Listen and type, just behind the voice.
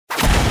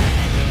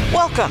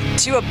Welcome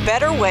to A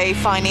Better Way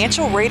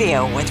Financial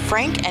Radio with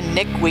Frank and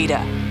Nick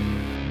Guida.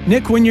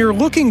 Nick, when you're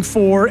looking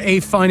for a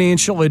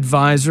financial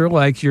advisor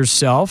like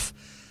yourself,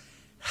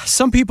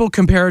 some people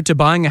compare it to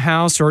buying a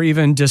house or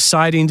even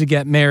deciding to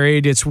get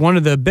married. It's one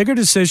of the bigger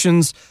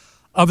decisions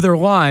of their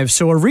lives.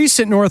 So a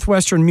recent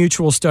Northwestern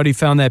Mutual study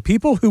found that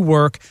people who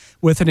work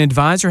with an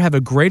advisor have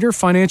a greater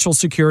financial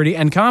security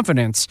and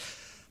confidence.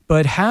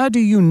 But how do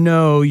you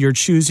know you're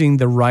choosing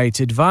the right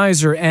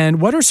advisor,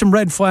 and what are some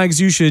red flags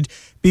you should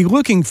be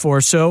looking for?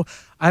 So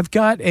I've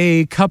got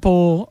a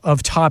couple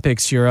of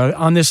topics here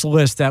on this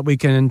list that we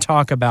can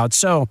talk about.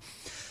 So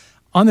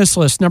on this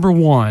list, number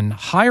one,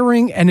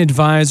 hiring an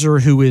advisor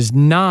who is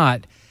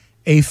not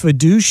a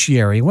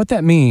fiduciary. What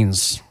that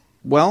means?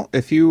 Well,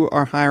 if you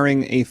are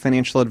hiring a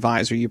financial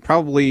advisor, you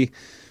probably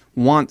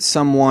want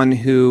someone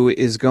who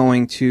is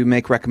going to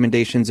make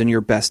recommendations in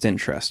your best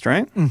interest,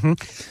 right? Mm-hmm.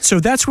 So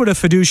that's what a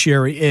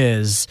fiduciary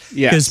is.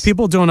 Yes. Because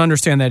people don't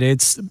understand that.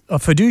 It's a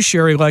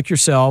fiduciary like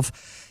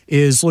yourself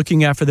is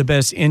looking after the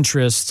best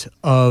interest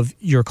of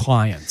your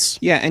clients.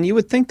 Yeah, and you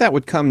would think that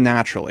would come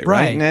naturally,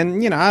 right?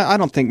 And I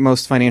don't think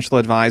most financial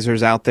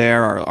advisors out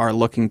there are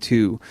looking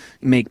to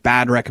make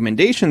bad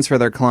recommendations for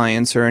their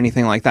clients or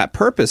anything like that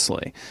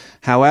purposely.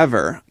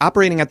 However,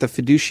 operating at the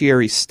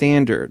fiduciary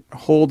standard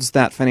holds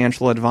that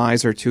financial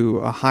advisor to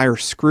a higher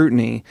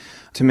scrutiny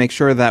to make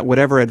sure that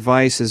whatever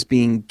advice is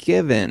being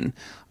given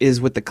is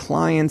with the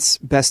client's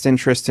best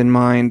interest in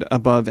mind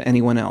above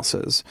anyone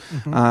else's.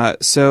 Mm-hmm.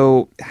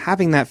 So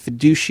having that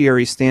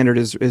fiduciary standard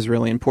is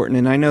really important.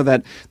 And I know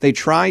that they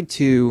tried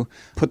to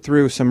put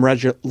through some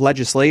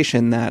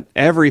legislation that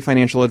every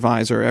financial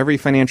advisor, every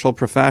financial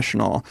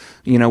professional,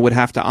 would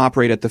have to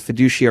operate at the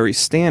fiduciary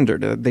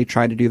standard. They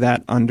tried to do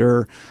that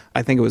under,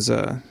 I think it was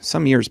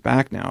some years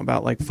back now,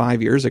 about like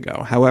 5 years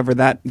ago. However,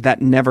 that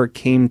never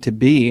came to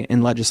be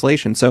in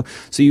legislation. So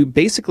you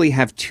basically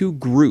have two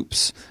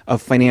groups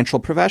of financial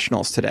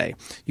professionals today.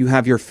 You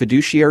have your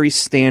fiduciary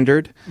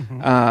standard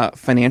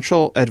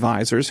financial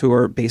advisors, who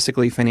are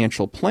basically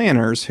financial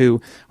planners who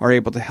are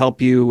able to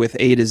help you with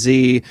A to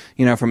Z,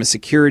 from a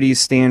securities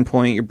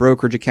standpoint, your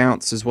brokerage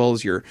accounts, as well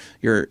as your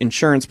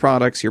insurance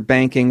products, your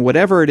banking,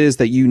 whatever it is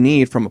that you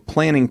need from a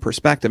planning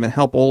perspective, and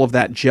help all of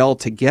that gel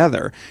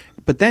together.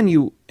 But then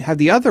you have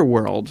the other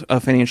world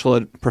of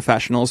financial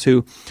professionals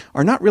who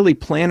are not really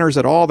planners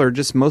at all. They're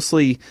just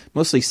mostly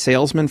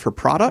salesmen for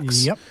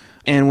products. Yep.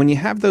 And when you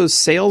have those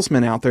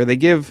salesmen out there, they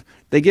give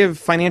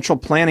financial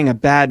planning a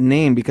bad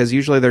name because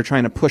usually they're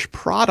trying to push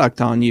product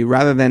on you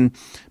rather than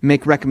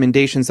make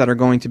recommendations that are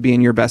going to be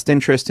in your best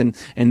interest, and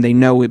they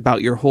know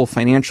about your whole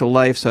financial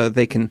life so that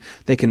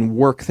they can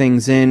work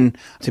things in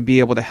to be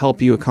able to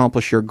help you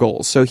accomplish your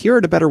goals. So here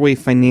at A Better Way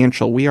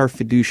Financial, we are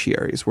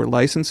fiduciaries. We're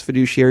licensed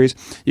fiduciaries.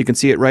 You can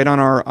see it right on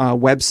our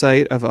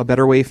website of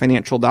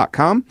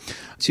abetterwayfinancial.com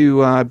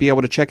to be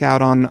able to check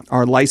out on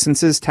our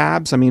licenses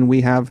tabs. I mean, we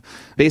have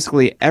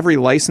basically every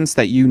license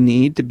that you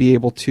need to be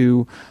able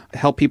to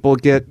help people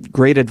get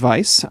great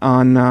advice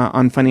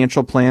on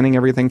financial planning,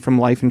 everything from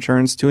life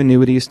insurance to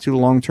annuities to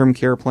long-term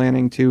care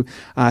planning to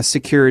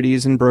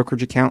securities and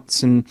brokerage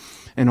accounts and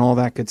all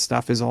that good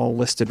stuff is all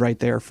listed right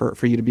there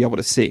for you to be able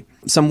to see.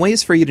 Some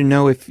ways for you to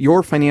know if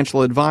your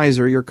financial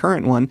advisor, your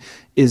current one,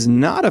 is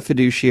not a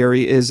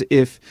fiduciary is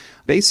if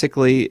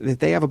basically if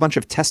they have a bunch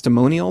of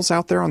testimonials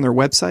out there on their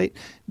website,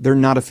 they're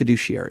not a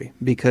fiduciary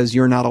because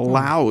you're not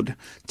allowed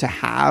to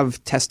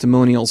have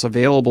testimonials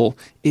available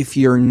if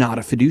you're not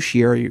a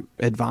fiduciary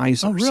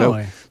advisor. Oh,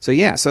 really?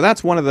 So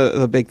that's one of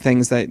the big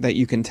things that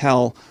you can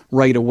tell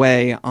right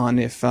away on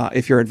if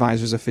your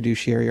advisor is a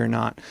fiduciary or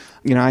not.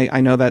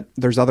 I know that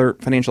there's other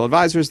financial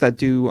advisors that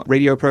do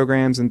radio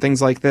programs and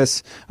things like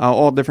this,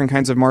 all different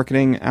kinds of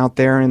marketing out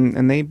there,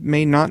 and they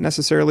may not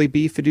necessarily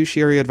be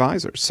fiduciary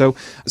advisors. So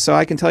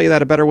I can tell you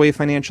that A Better Way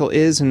Financial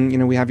is,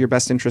 and we have your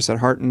best interests at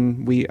heart,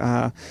 and we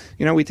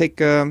take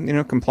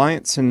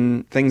compliance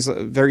and things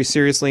very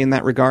seriously in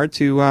that regard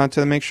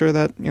to make sure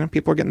that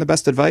people are getting the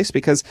best advice,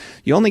 because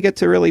you only get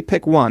to really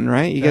pick one,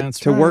 right? You get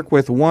to work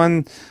with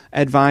one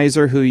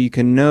advisor who you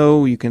can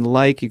know, you can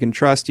like, you can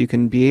trust, you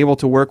can be able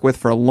to work with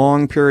for a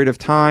long period of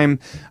time,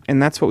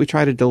 and that's what we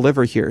try to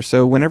deliver here.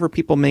 So whenever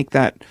people make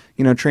that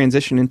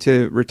transition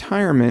into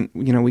retirement,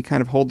 we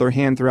kind of hold their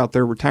hand throughout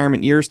their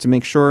retirement years to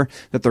make sure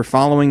that they're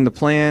following the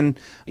plan,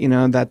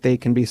 that they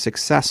can be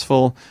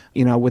successful,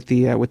 with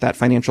that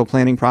financial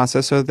planning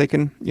process, so that they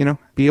can,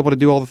 be able to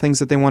do all the things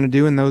that they want to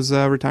do in those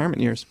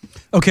retirement years.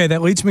 Okay,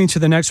 that leads me to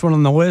the next one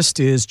on the list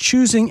is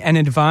choosing an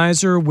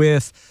advisor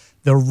with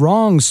the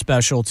wrong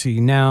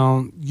specialty.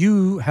 Now,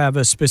 you have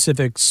a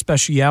specific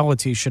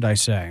specialty, should I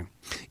say?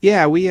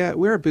 Yeah,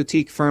 we're a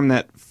boutique firm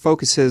that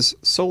focuses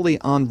solely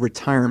on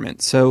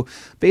retirement. So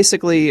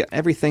basically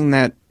everything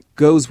that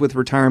goes with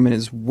retirement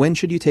is, when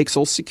should you take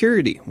Social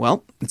Security?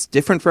 Well, it's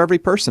different for every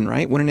person,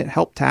 right? Wouldn't it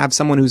help to have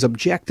someone who's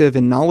objective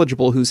and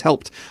knowledgeable, who's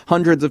helped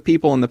hundreds of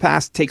people in the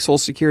past, take Social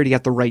Security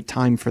at the right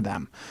time for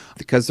them?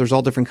 Because there's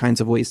all different kinds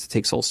of ways to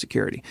take Social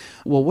Security.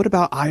 Well, what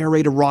about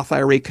IRA to Roth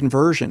IRA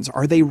conversions?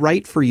 Are they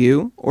right for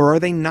you, or are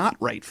they not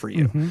right for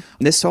you? Mm-hmm.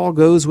 This all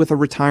goes with a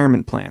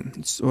retirement plan.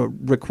 It's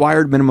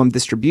required minimum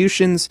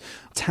distributions,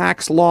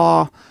 tax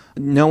law,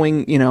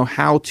 knowing,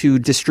 how to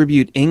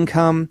distribute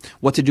income,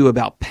 what to do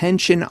about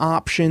pension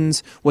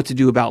options, what to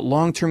do about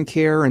long-term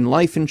care and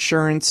life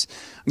insurance,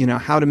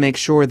 how to make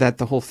sure that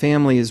the whole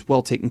family is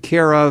well taken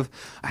care of,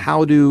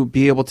 how to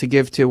be able to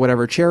give to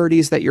whatever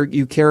charities that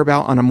you care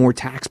about on a more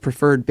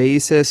tax-preferred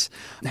basis,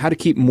 how to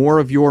keep more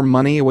of your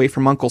money away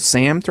from Uncle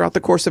Sam throughout the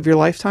course of your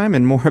lifetime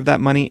and more of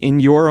that money in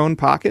your own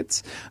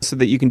pockets so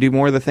that you can do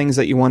more of the things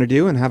that you want to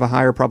do and have a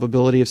higher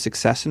probability of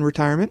success in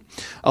retirement.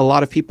 A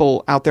lot of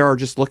people out there are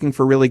just looking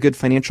for really good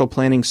financial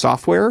planning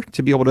software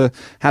to be able to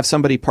have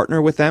somebody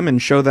partner with them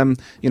and show them,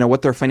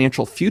 what their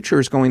financial future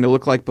is going to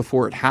look like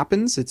before it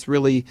happens. It's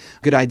really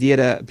a good idea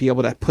to be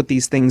able to put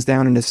these things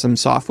down into some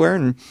software.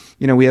 And,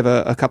 we have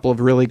a couple of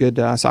really good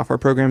software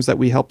programs that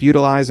we help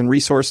utilize and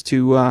resource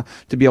to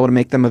be able to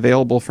make them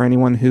available for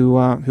anyone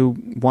who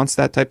wants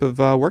that type of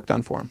work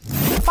done for them.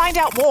 Find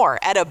out more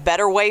at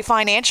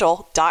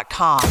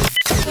abetterwayfinancial.com.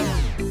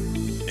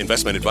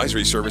 Investment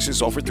advisory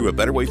services offered through A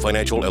Better Way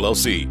Financial,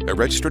 LLC, a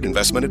registered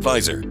investment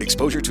advisor.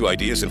 Exposure to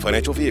ideas and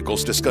financial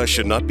vehicles discussed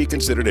should not be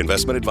considered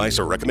investment advice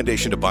or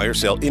recommendation to buy or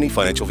sell any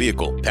financial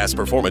vehicle. Past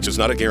performance is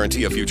not a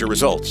guarantee of future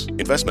results.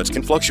 Investments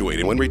can fluctuate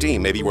and when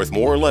redeemed may be worth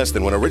more or less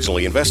than when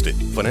originally invested.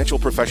 Financial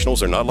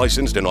professionals are not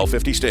licensed in all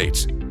 50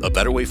 states. A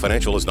Better Way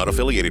Financial is not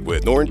affiliated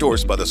with nor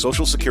endorsed by the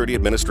Social Security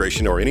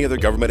Administration or any other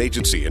government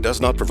agency and does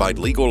not provide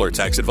legal or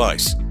tax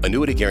advice.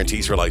 Annuity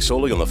guarantees rely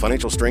solely on the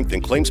financial strength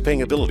and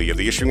claims-paying ability of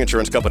the issuing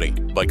insurance company.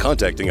 By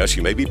contacting us,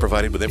 you may be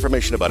provided with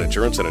information about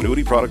insurance and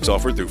annuity products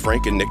offered through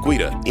Frank and Nick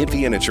Guida,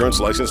 NPN Insurance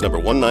License number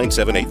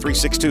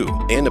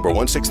 1978362 and number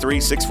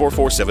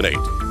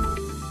 163-64478.